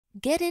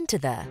Get into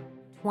the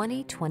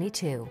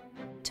 2022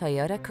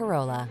 Toyota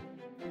Corolla.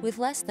 With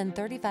less than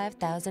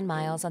 35,000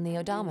 miles on the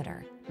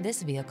odometer,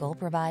 this vehicle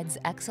provides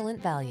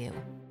excellent value.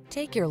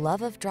 Take your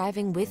love of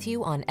driving with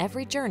you on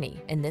every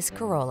journey in this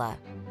Corolla.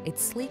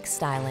 Its sleek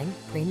styling,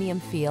 premium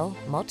feel,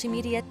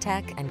 multimedia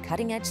tech, and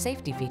cutting-edge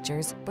safety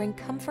features bring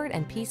comfort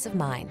and peace of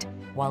mind,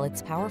 while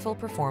its powerful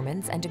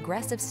performance and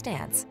aggressive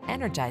stance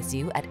energize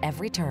you at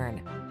every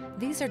turn.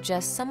 These are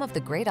just some of the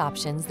great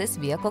options this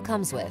vehicle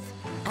comes with: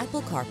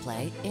 Apple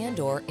CarPlay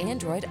and/or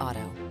Android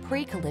Auto,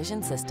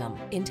 pre-collision system,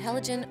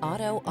 intelligent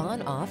auto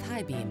on-off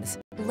high beams,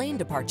 lane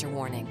departure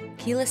warning,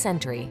 keyless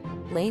entry,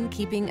 lane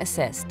keeping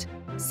assist,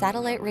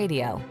 satellite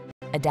radio,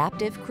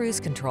 adaptive cruise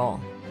control,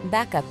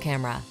 backup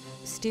camera,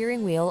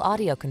 steering wheel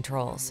audio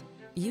controls.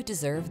 You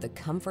deserve the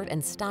comfort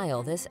and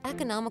style this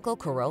economical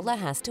Corolla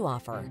has to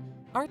offer.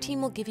 Our team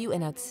will give you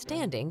an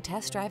outstanding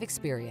test drive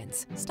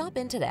experience. Stop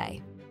in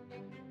today.